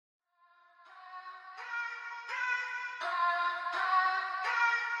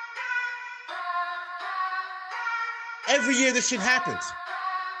Every year this shit happens.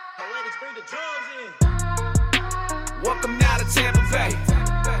 Poetics, bring the drums in. Welcome now to Tampa Bay.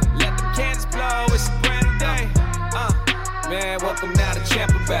 Let them cannons blow, it's a brand new day. Man, welcome now to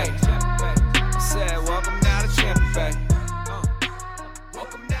Tampa Bay. I said, welcome now to Tampa Bay.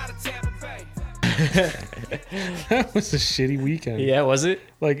 Welcome now to Tampa Bay. That was a shitty weekend. Yeah, was it?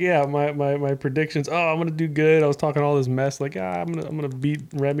 Like, yeah, my predictions. Oh, I'm gonna do good. I was talking all this mess. Like, I'm gonna beat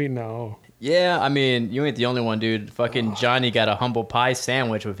Remy. No. Yeah, I mean, you ain't the only one, dude. Fucking Johnny got a humble pie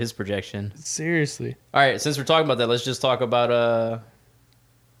sandwich with his projection. Seriously. All right, since we're talking about that, let's just talk about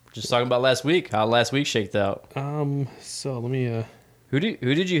last week. How last week shaked out. So let me Who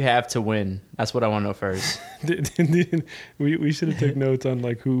did you have to win? That's what I want to know first. we should have taken notes on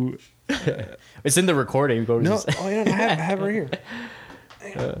like who. It's in the recording. No, I have it right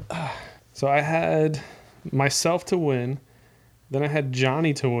here. So I had myself to win, then I had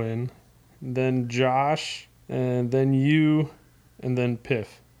Johnny to win, then Josh, and then you, and then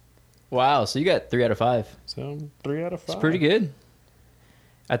Piff. Wow, so you got 3 out of 5. So 3 out of 5. It's pretty good.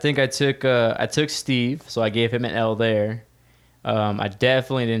 I think I took Steve, so I gave him an L there. I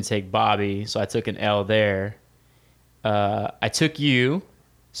definitely didn't take Bobby, so I took an L there. I took you,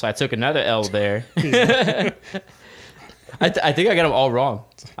 so I took another L there. I think I got them all wrong.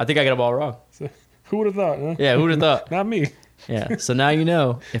 So, who would have thought? Huh? Yeah, who would have thought? Not me. Yeah, so now you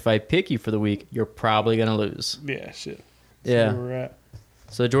know, if I pick you for the week, you're probably going to lose. Yeah, shit. Yeah. Where we're at.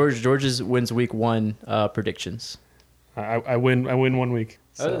 So George's wins week 1 predictions. I win 1 week.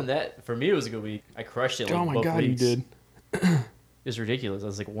 So. Other than that, for me, it was a good week. I crushed it. Like, Oh my both god, weeks. you did. It's ridiculous. I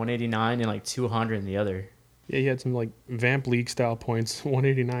was like 189 and like 200 in the other. Yeah, he had some like Vamp League style points.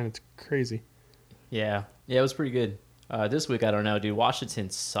 189. It's crazy. Yeah, it was pretty good. This week, I don't know, dude. Washington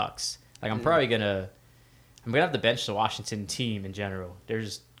sucks. Like, I'm gonna have to bench the Washington team in general. They're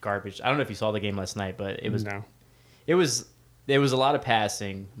just garbage. I don't know if you saw the game last night, but it was a lot of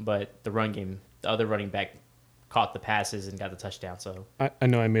passing, but the run game, the other running back caught the passes and got the touchdown. So I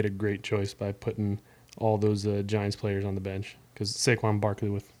know I made a great choice by putting all those Giants players on the bench because Saquon Barkley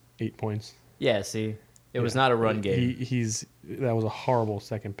with 8 points. yeah, see, it was not a run game. That was a horrible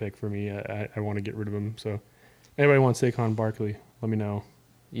second pick for me. I want to get rid of him. So anybody wants Saquon Barkley, let me know.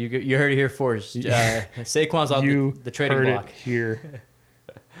 You heard it here first. Saquon's on the trading heard block it here.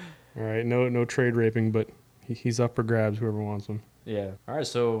 All right, no trade raping, but he's up for grabs. Whoever wants him. Yeah. All right.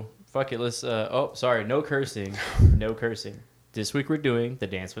 So fuck it. Let's. No cursing. No cursing. This week we're doing the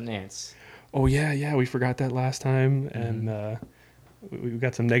Dance with Nance. Oh yeah. We forgot that last time, and we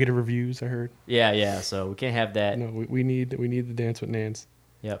got some negative reviews. I heard. Yeah. So we can't have that. No, we need the Dance with Nance.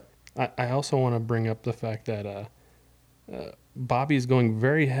 Yep. I also want to bring up the fact that Bobby is going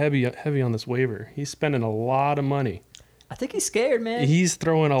very heavy on this waiver. He's spending a lot of money. I think he's scared, man. He's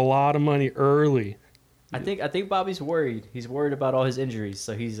throwing a lot of money early. I think Bobby's worried. He's worried about all his injuries,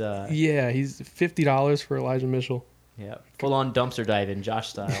 so he's he's $50 for Elijah Mitchell. Yeah, full on dumpster diving, Josh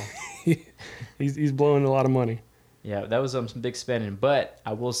style. he's blowing a lot of money. Yeah, that was some big spending, but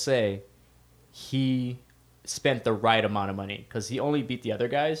I will say he spent the right amount of money because he only beat the other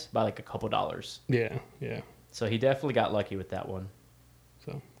guys by like a couple dollars. Yeah. So he definitely got lucky with that one.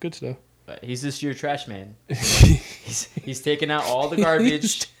 So good stuff. But he's this year trash man. he's taking out all the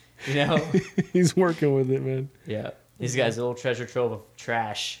garbage. You know, he's working with it, man. Yeah, he's got his little treasure trove of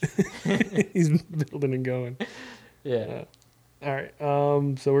trash. He's building and going. Yeah. All right.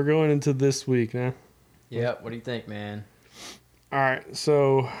 So we're going into this week now. Yeah. What do you think, man? All right.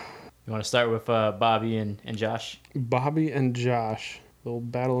 So you want to start with Bobby and Josh? Bobby and Josh, little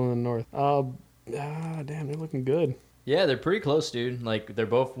battle in the north. Damn, they're looking good. Yeah, they're pretty close, dude. Like they're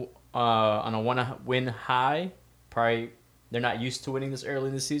both on a 1-win high. Probably. They're not used to winning this early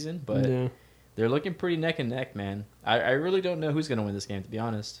in the season, but they're looking pretty neck and neck, man. I really don't know who's going to win this game, to be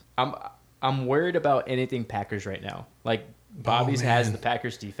honest. I'm worried about anything Packers right now. Like, Bobby's has the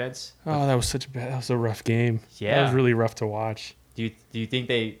Packers defense. Oh, that was a rough game. Yeah. That was really rough to watch. Do you think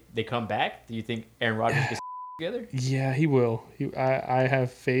they come back? Do you think Aaron Rodgers gets together? Yeah, he will. I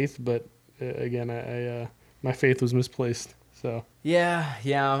have faith, but again, my faith was misplaced. So yeah.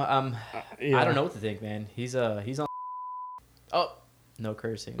 I don't know what to think, man. He's on. Oh, no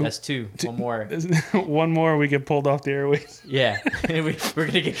cursing. That's 2. One more. One more, we get pulled off the airways. Yeah, we're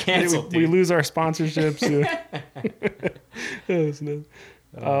gonna get canceled. We lose our sponsorships.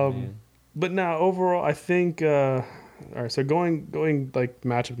 But now overall, I think. All right, so going like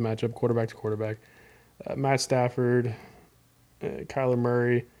matchup, quarterback to quarterback. Matt Stafford, Kyler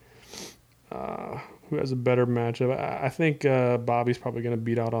Murray. Who has a better matchup? I think Bobby's probably going to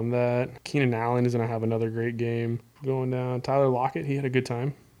beat out on that. Keenan Allen is going to have another great game going down. Tyler Lockett, he had a good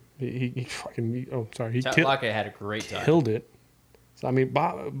time. He fucking. Oh, sorry. He Lockett had a great time. killed it. So I mean,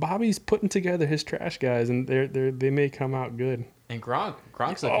 Bobby's putting together his trash guys, and they may come out good. And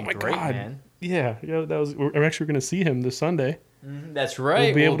Gronk's looking great, man. Yeah, that was. We're actually going to see him this Sunday. That's right.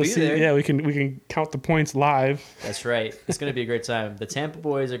 We'll be able to see. there. Yeah, we can count the points live. That's right. It's going to be a great time. The Tampa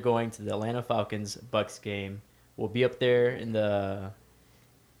boys are going to the Atlanta Falcons Bucks game. We'll be up there in the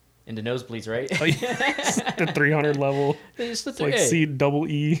nosebleeds, right? Oh, yeah. The 300 level. It's like seat double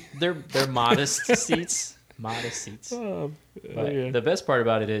E. They're modest seats. Modest seats. But yeah. the best part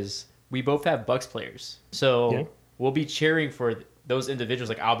about it is we both have Bucks players, so we'll be cheering for those individuals.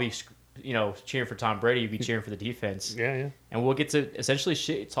 Like I'll be, cheering for Tom Brady. You'll be cheering for the defense. Yeah. And we'll get to essentially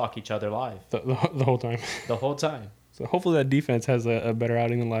shit talk each other live The whole time. The whole time. So hopefully that defense has a better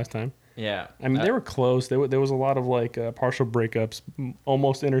outing than last time. Yeah. I mean, they were close. There was a lot of partial breakups,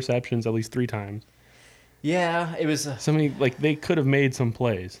 almost interceptions at least 3 times. Yeah, it was. So many, they could have made some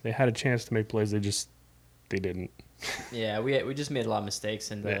plays. They had a chance to make plays. They didn't. Yeah, we just made a lot of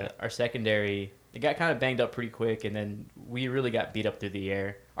mistakes, and our secondary, it got kind of banged up pretty quick, and then we really got beat up through the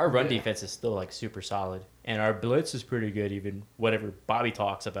air. Our run defense is still super solid, and our blitz is pretty good. Even whatever Bobby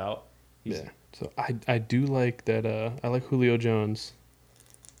talks about. So I do like that. I like Julio Jones,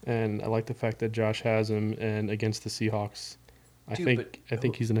 and I like the fact that Josh has him. And against the Seahawks, I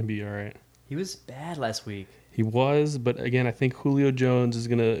think he's gonna be all right. He was bad last week. He was, but again, I think Julio Jones he's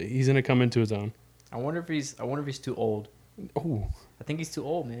gonna come into his own. I wonder if he's too old. Oh, I think he's too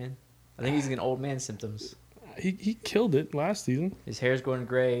old, man. I think he's getting old man symptoms. He killed it last season. His hair's going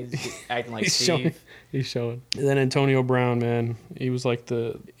gray. He's acting like Steve. He's showing. And then Antonio Brown, man, he was like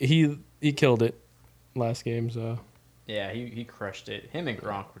he killed it last game. So yeah, he crushed it. Him and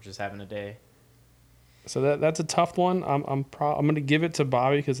Gronk were just having a day. So that's a tough one. I'm gonna give it to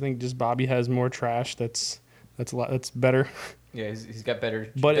Bobby because I think just Bobby has more trash. That's better. Yeah, he's got better.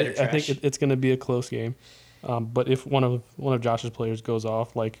 But better trash. I think it's gonna be a close game. But if one of Josh's players goes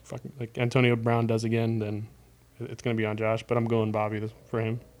off like Antonio Brown does again, then it's gonna be on Josh. But I'm going Bobby for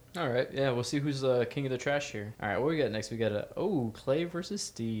him. All right, yeah, we'll see who's king of the trash here. All right, what we got next? We got Clay versus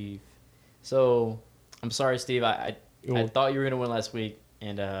Steve. So I'm sorry, Steve. I thought you were gonna win last week,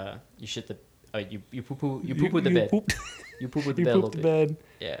 and you shit the. You poo-pooed the bed. You poo-pooed the bed a little bit.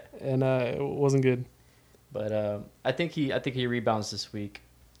 Yeah. And it wasn't good. But I think he rebounds this week.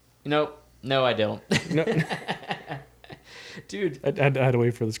 No, I don't. No. Dude. I had to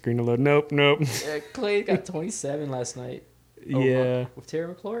wait for the screen to load. Nope. Clay got 27 last night. Yeah. With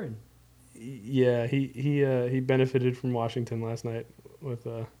Terry McLaurin. Yeah, he benefited from Washington last night with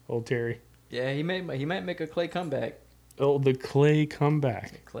old Terry. Yeah, he might make a Clay comeback. Oh, the Clay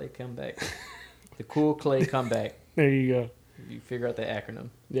comeback. Clay comeback. The cool Clay comeback. There you go. You figure out the acronym.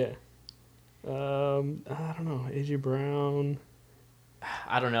 Yeah. I don't know. AJ Brown.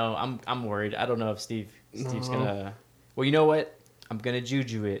 I don't know. I'm worried. I don't know if Steve's gonna. Well, you know what? I'm gonna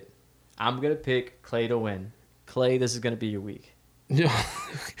juju it. I'm gonna pick Clay to win. Clay, this is gonna be your week. Yeah.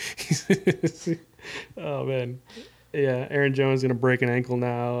 Oh man. Yeah, Aaron Jones is gonna break an ankle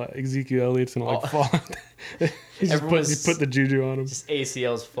now. Ezekiel Elliott's gonna fall. He put the juju on him. Just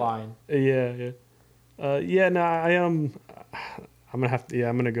ACL's flying. Yeah. No, I am. I'm gonna have to. Yeah,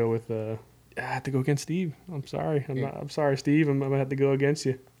 I'm gonna go with. I have to go against Steve. I'm sorry. I'm sorry, Steve. I'm gonna have to go against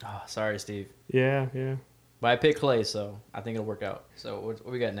you. Oh, sorry, Steve. Yeah. But I picked Clay, so I think it'll work out. So what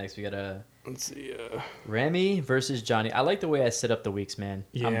we got next? We got let's see. Remy versus Johnny. I like the way I set up the weeks, man.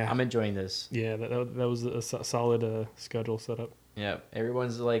 Yeah. I'm enjoying this. Yeah, that was a solid schedule setup. Yeah,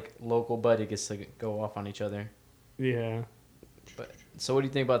 everyone's local buddy gets to go off on each other. Yeah. But so what do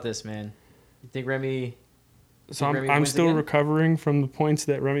you think about this, man? You think Remy? So I'm still recovering from the points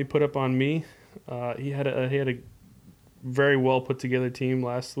that Remy put up on me. He had a very well put together team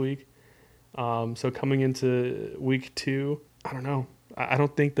last week. So coming into week 2, I don't know. I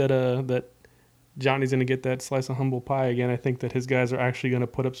don't think that Johnny's gonna get that slice of humble pie again. I think that his guys are actually gonna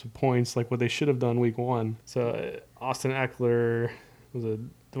put up some points like what they should have done week 1. So Austin Eckler,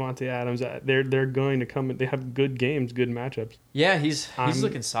 Devontae Adams, they're going to come. They have good games, good matchups. Yeah, he's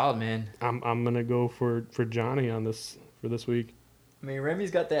looking solid, man. I'm gonna go for Johnny on this for this week. I mean,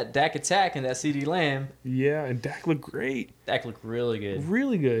 Remy's got that Dak attack and that CeeDee Lamb. Yeah, and Dak looked great. Dak looked really good.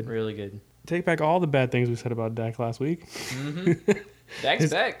 Really good. Really good. Take back all the bad things we said about Dak last week. Mm-hmm.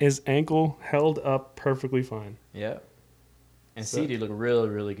 Dak's back. His ankle held up perfectly fine. Yeah. And CeeDee looked really,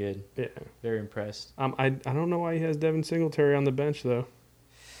 really good. Yeah. Very impressed. I don't know why he has Devin Singletary on the bench, though.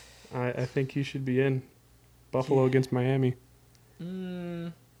 I think he should be in. Buffalo against Miami.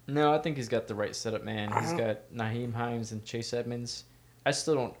 No, I think he's got the right setup, man. He's got Nyheim Hines and Chase Edmonds. I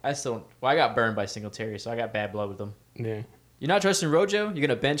still don't. Well, I got burned by Singletary, so I got bad blood with him. Yeah. You're not trusting Rojo? You're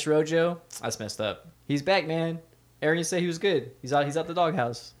gonna bench Rojo? That's messed up. He's back, man. Aaron, you say he was good. He's out the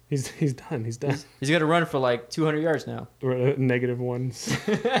doghouse. He's done. He's done. He's gonna run for like 200 yards now. Or negative ones.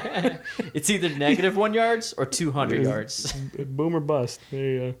 It's either negative 1 yards or 200 yards. Boom or bust. There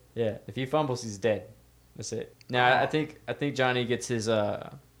you go. Yeah, if he fumbles, he's dead. That's it. Now I think Johnny gets his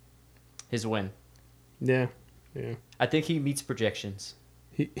win. Yeah. I think he meets projections.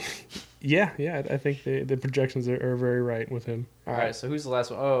 Yeah. I think the projections are very right with him. All right, so who's the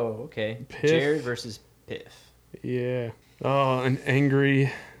last one? Oh, okay. Piff. Jared versus Piff. Yeah. Oh, an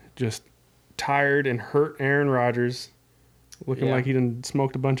angry, just tired and hurt Aaron Rodgers, looking like he done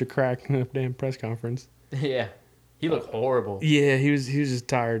smoked a bunch of crack in a damn press conference. Yeah, he looked horrible. Yeah, he was just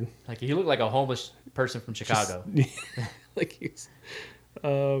tired. Like he looked like a homeless person from Chicago. Like he's,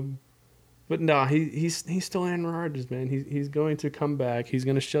 but no, he's still Aaron Rodgers, man. He's going to come back. He's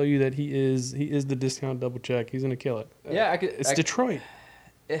going to show you that he is the discount double check. He's going to kill it. Yeah, It's Detroit.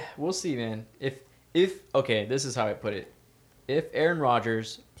 We'll see, man. If okay, this is how I put it. If Aaron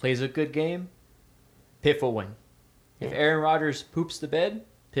Rodgers plays a good game, Piff will win. If Aaron Rodgers poops the bed,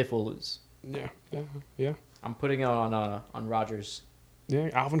 Piff will lose. Yeah. I'm putting it on Rodgers. Yeah,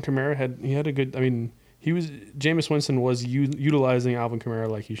 Alvin Kamara had a good. I mean, Jameis Winston was utilizing Alvin Kamara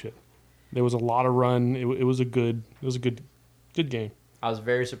like he should. There was a lot of run. It was a good game. I was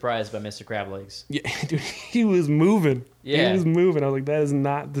very surprised by Mr. Crab Legs. Yeah, dude, he was moving. Yeah. He was moving. I was like, that is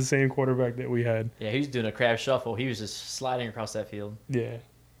not the same quarterback that we had. Yeah, he was doing a crab shuffle. He was just sliding across that field. Yeah.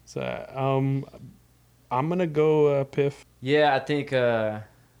 So, I'm gonna go Piff. Yeah, I think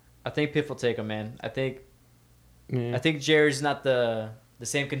Piff will take him, man. I think Jared's not the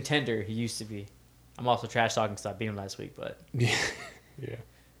same contender he used to be. I'm also trash talking because I beat him last week, but Yeah.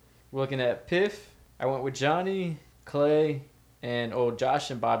 we're looking at Piff. I went with Johnny, Clay, and Josh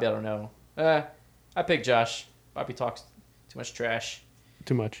and Bobby. I don't know. I picked Josh. Bobby talks too much trash.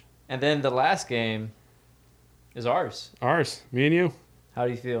 Too much. And then the last game is ours. Ours. Me and you. How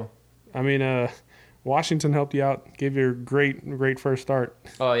do you feel? I mean, Washington helped you out. Gave you a great first start.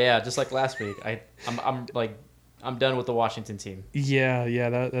 Oh yeah, just like last week. I'm done with the Washington team. Yeah.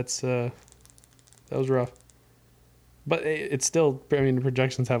 That was rough. But it's still. I mean, the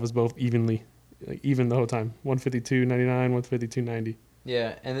projections have us both even the whole time. 152.99, 152.90.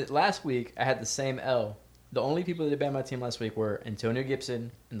 Yeah, and last week I had the same L. The only people that banned my team last week were Antonio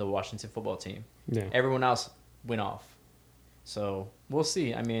Gibson and the Washington football team. Yeah. Everyone else went off. So we'll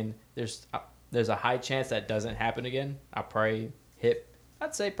see. I mean, there's a high chance that doesn't happen again. I'll probably hit,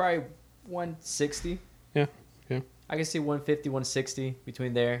 I'd say probably 160. Yeah. I can see 150, 160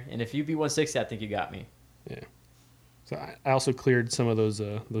 between there. And if you beat 160, I think you got me. Yeah. So I also cleared some of those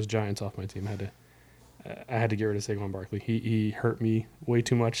Giants off my team. I had to get rid of Saquon Barkley. He hurt me way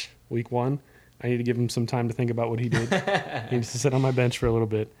too much week 1. I need to give him some time to think about what he did. He needs to sit on my bench for a little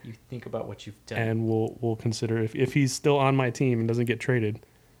bit. You think about what you've done. And we'll consider if he's still on my team and doesn't get traded,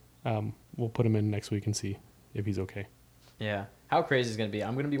 we'll put him in next week and see if he's okay. Yeah. How crazy is it going to be?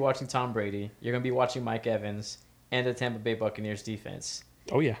 I'm going to be watching Tom Brady. You're going to be watching Mike Evans and the Tampa Bay Buccaneers defense.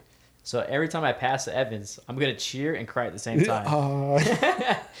 Oh, yeah. So every time I pass to Evans, I'm going to cheer and cry at the same time.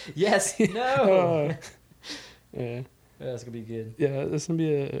 Yes. No. Yeah. That's going to be good. Yeah, this going to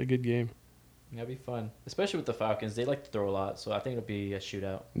be a good game. That'll be fun. Especially with the Falcons. They like to throw a lot, so I think it'll be a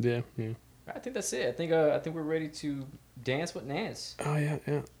shootout. Yeah. I think that's it. I think we're ready to dance with Nance. Oh, yeah.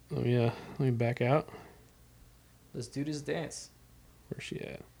 Let me back out. Let's do this dance. Where's she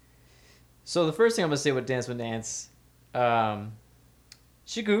at? So the first thing I'm going to say with Dance with Nance,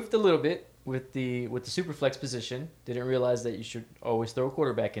 she goofed a little bit with the super flex position. Didn't realize that you should always throw a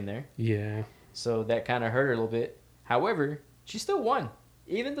quarterback in there. Yeah. So that kind of hurt her a little bit. However, she still won.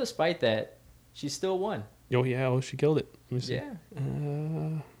 Even despite that, she still won. Oh, yeah. Oh, she killed it. Let me see.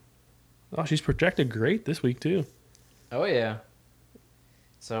 Yeah. She's projected great this week, too. Oh, yeah.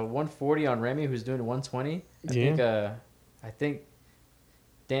 So 140 on Remy, who's doing 120. I think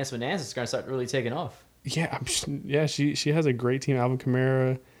Dance with Nance is going to start really taking off. Yeah. She has a great team. Alvin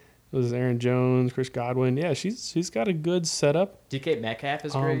Kamara, there's Aaron Jones, Chris Godwin. Yeah, she's got a good setup. DK Metcalf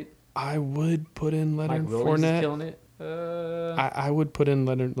is great. I would put in Leonard Mike Williams Fournette. is killing it. I would put in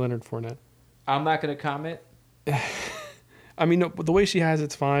Leonard Fournette. I'm not going to comment. I mean, no, the way she has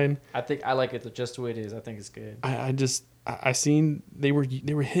it's fine. I think I like it just the way it is. I think it's good. I seen they were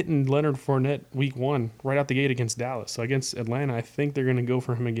hitting Leonard Fournette week 1 right out the gate against Dallas. So against Atlanta, I think they're going to go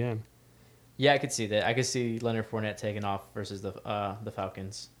for him again. Yeah, I could see that. I could see Leonard Fournette taking off versus the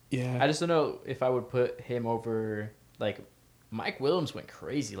Falcons. Yeah. I just don't know if I would put him over, like, Mike Williams went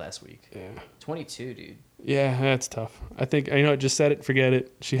crazy last week. Yeah. 22, dude. Yeah, that's tough. I think, just set it, forget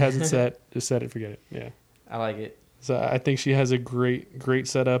it. She has it set. Just set it, forget it. Yeah. I like it. So I think she has a great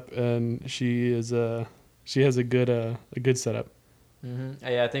setup, and she has a good setup. Mm-hmm.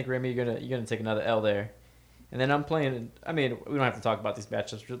 Yeah, I think Remy, you're gonna take another L there. And then I'm playing. I mean, we don't have to talk about these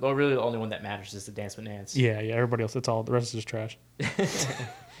matchups. Really, the only one that matters is the Dance with Nance. Yeah. Everybody else, that's all. The rest is just trash.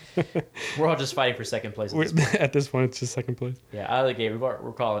 We're all just fighting for second place At this point, it's just second place. Yeah, out of the gate,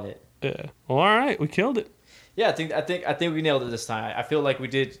 we're calling it. Yeah. Well, all right, we killed it. Yeah, I think we nailed it this time. I feel like we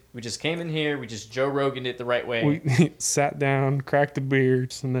did. We just came in here. We just Joe Rogan it the right way. We sat down, cracked the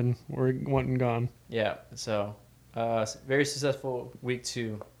beers, and then we went and gone. Yeah. So, very successful week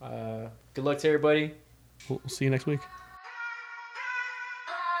 2. Good luck to everybody. We'll see you next week.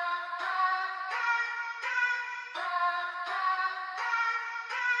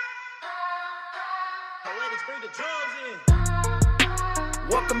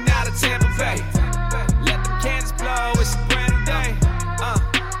 Welcome now to Tampa Bay. Let them cannons blow, it's a brand new day.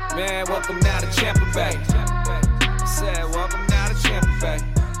 Man, welcome now to Tampa Bay.